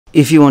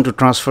If you want to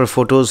transfer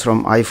photos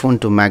from iPhone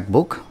to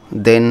MacBook,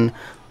 then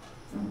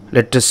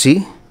let us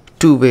see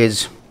two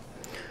ways.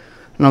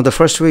 Now the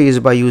first way is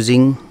by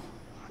using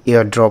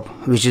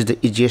AirDrop, which is the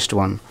easiest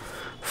one.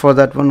 For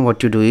that one,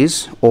 what you do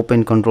is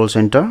open Control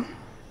Center,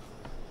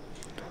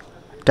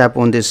 tap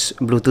on this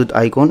Bluetooth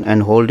icon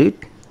and hold it.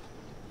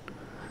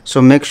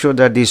 So make sure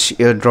that this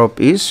AirDrop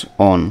is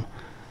on.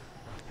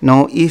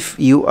 Now if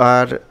you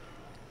are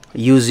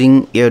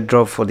using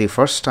AirDrop for the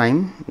first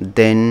time,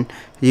 then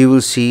you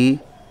will see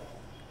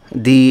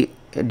the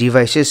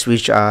devices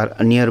which are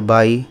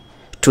nearby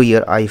to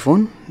your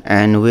iPhone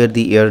and where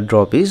the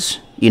AirDrop is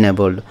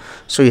enabled.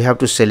 So you have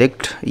to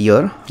select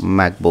your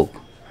MacBook.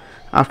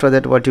 After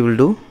that, what you will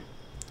do,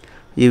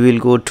 you will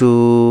go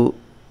to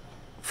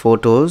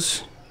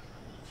Photos,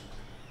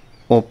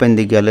 open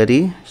the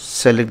gallery,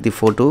 select the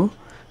photo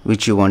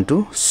which you want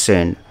to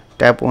send,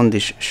 tap on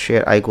this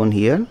share icon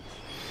here,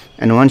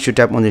 and once you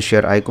tap on the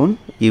share icon,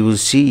 you will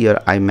see your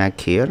iMac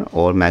here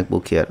or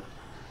MacBook here.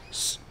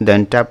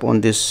 Then tap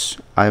on this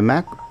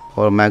iMac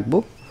or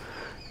MacBook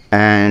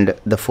and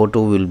the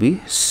photo will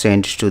be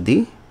sent to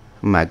the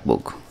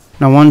MacBook.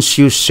 Now once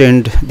you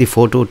send the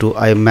photo to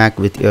iMac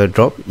with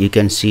AirDrop, you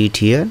can see it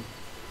here.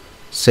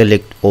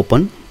 Select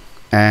open,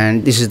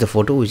 and this is the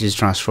photo which is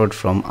transferred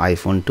from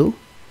iPhone to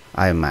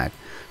iMac.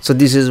 So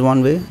this is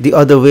one way. The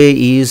other way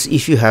is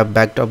if you have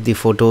backed up the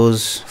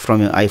photos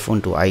from your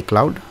iPhone to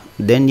iCloud,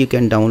 then you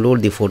can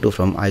download the photo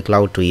from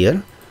iCloud to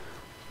your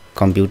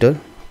computer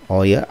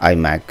or your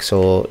iMac.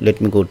 So let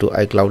me go to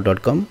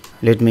iCloud.com.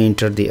 Let me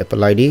enter the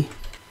Apple ID.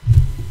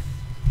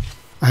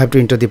 I have to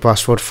enter the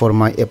password for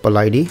my Apple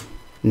ID.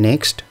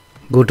 Next,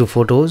 go to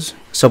Photos.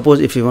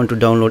 Suppose if you want to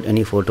download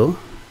any photo,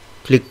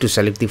 click to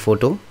select the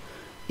photo.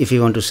 If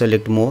you want to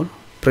select more,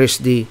 press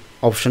the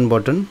option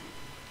button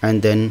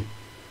and then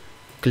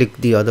click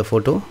the other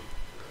photo.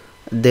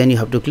 Then you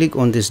have to click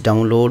on this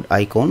download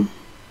icon.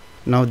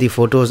 Now the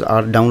photos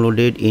are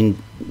downloaded in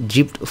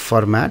zipped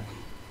format.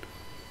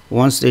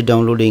 Once the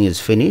downloading is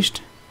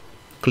finished,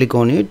 click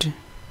on it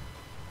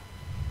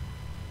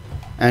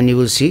and you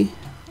will see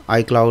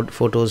iCloud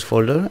Photos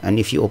folder, and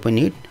if you open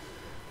it,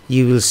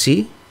 you will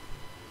see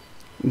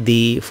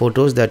the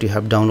photos that you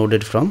have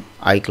downloaded from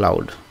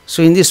iCloud.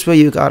 So in this way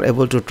you are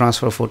able to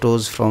transfer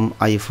photos from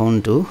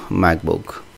iPhone to MacBook.